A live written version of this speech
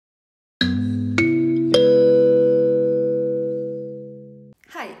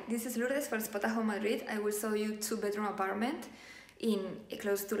this is Lourdes for Spotajo Madrid. I will show you 2-bedroom apartment in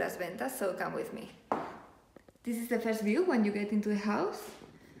close to Las Ventas, so come with me. This is the first view when you get into the house,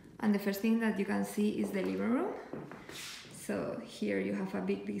 and the first thing that you can see is the living room. So here you have a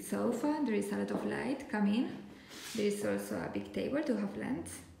big sofa, there is a lot of light coming. There is also a big table to have lunch.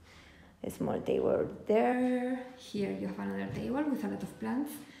 A small table there. Here you have another table with a lot of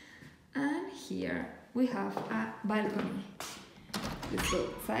plants. And here we have a balcony. Let's go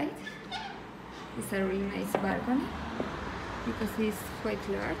outside. It's a really nice balcony because it's quite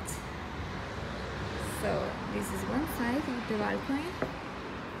large. So this is one side of the balcony,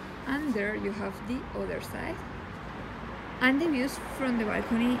 and there you have the other side. And the views from the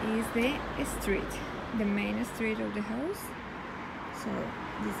balcony is the street, the main street of the house. So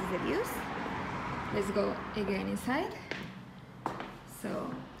this is the views. Let's go again inside. So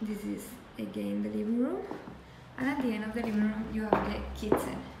this is again the living room, and at the end of the living room you have the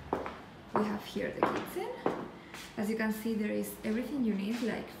kitchen. We have here the kitchen. As you can see, there is everything you need,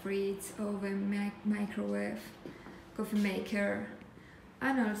 like fridge, oven, microwave, coffee maker,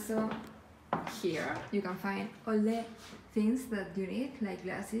 and also here you can find all the things that you need, like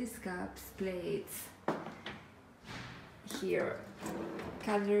glasses, cups, plates. Here,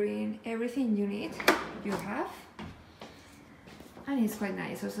 cutlery, everything you need, you have. And it's quite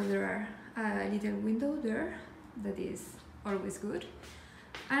nice. Also, there are a little window there that is always good.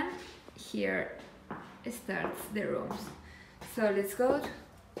 And here starts the rooms. So let's go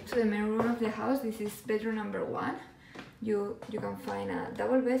to the main room of the house. This is bedroom number 1. You can find a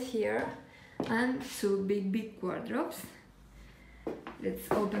double bed here and 2 big wardrobes. Let's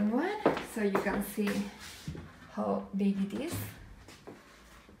open one so you can see how big it is.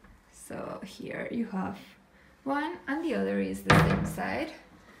 So here you have one, and the other is the same side.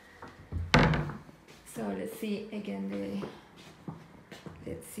 So let's see again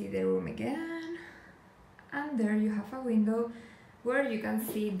let's see the room again. And there you have a window where you can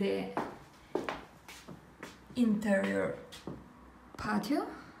see the interior patio.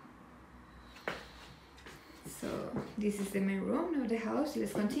 So this is the main room of the house.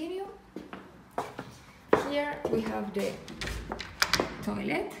 Let's continue. Here we have the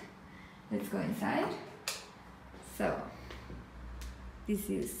toilet. Let's go inside. So this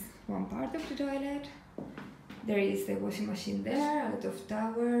is one part of the toilet. There is the washing machine there, a lot of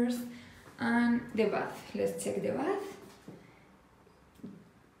towels, and the bath. Let's check the bath.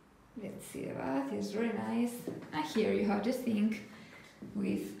 Let's see the bath. It's really nice. And here you have the sink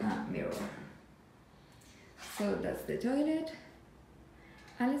with a mirror. So that's the toilet.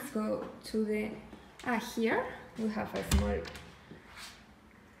 And let's go to the here we have a small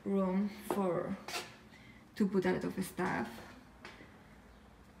room to put a lot of stuff.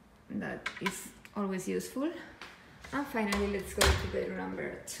 That is always useful. And finally, let's go to bedroom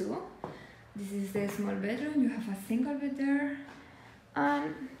number 2. This is the small bedroom. You have a single bed there.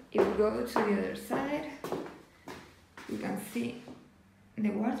 And if we go to the other side, you can see the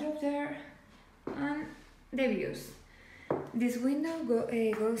wardrobe there and the views. This window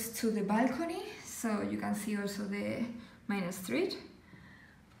goes to the balcony, so you can see also the main street.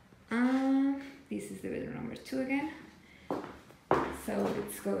 This is the bedroom number 2 again. So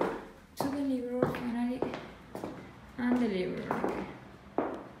let's go to the living room finally, and the living room again.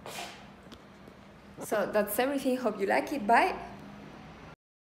 So that's everything. Hope you like it. Bye!